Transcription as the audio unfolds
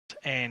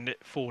and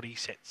 40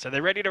 cents. So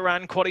they're ready to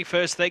run. Quaddie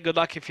first there. Good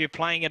luck if you're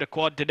playing at a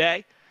quad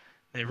today.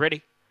 They're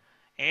ready.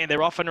 And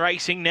they're off and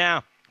racing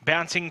now.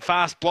 Bouncing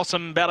fast,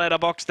 Blossom Bell out of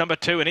box number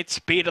 2, and it's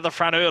Spear to the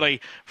front early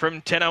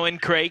from Tenno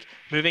Creek.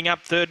 Moving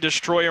up third,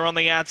 Destroyer on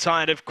the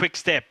outside of Quick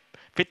Step.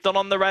 Fitton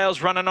on the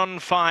rails, running on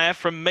fire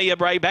from Mia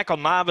Bray, back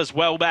on Lava's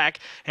well back,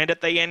 and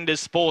at the end is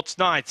Sports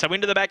Night. So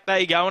into the back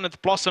they go, and it's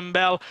Blossom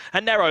Bell,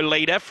 a narrow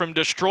leader from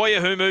Destroyer,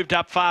 who moved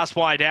up fast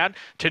wide out.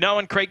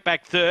 Tenno Creek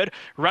back third.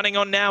 Running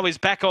on now is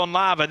back on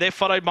Lava. They're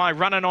followed by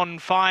Running on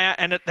Fire,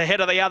 and at the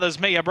head of the others,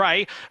 Mia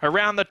Bray.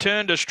 Around the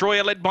turn,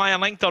 Destroyer led by a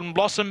length on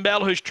Blossom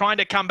Bell, who's trying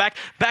to come back.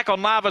 Back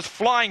on Lava's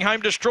flying home.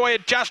 Destroyer,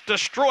 just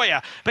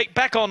Destroyer.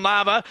 Back on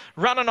Lava,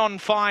 Running on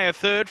Fire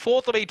third.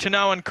 Fourth will be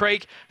Tenno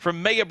Creek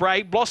from Mia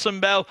Bray.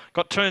 Blossom Bell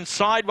got turned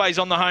sideways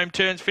on the home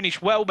turns,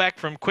 finished well back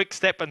from Quick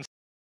Step and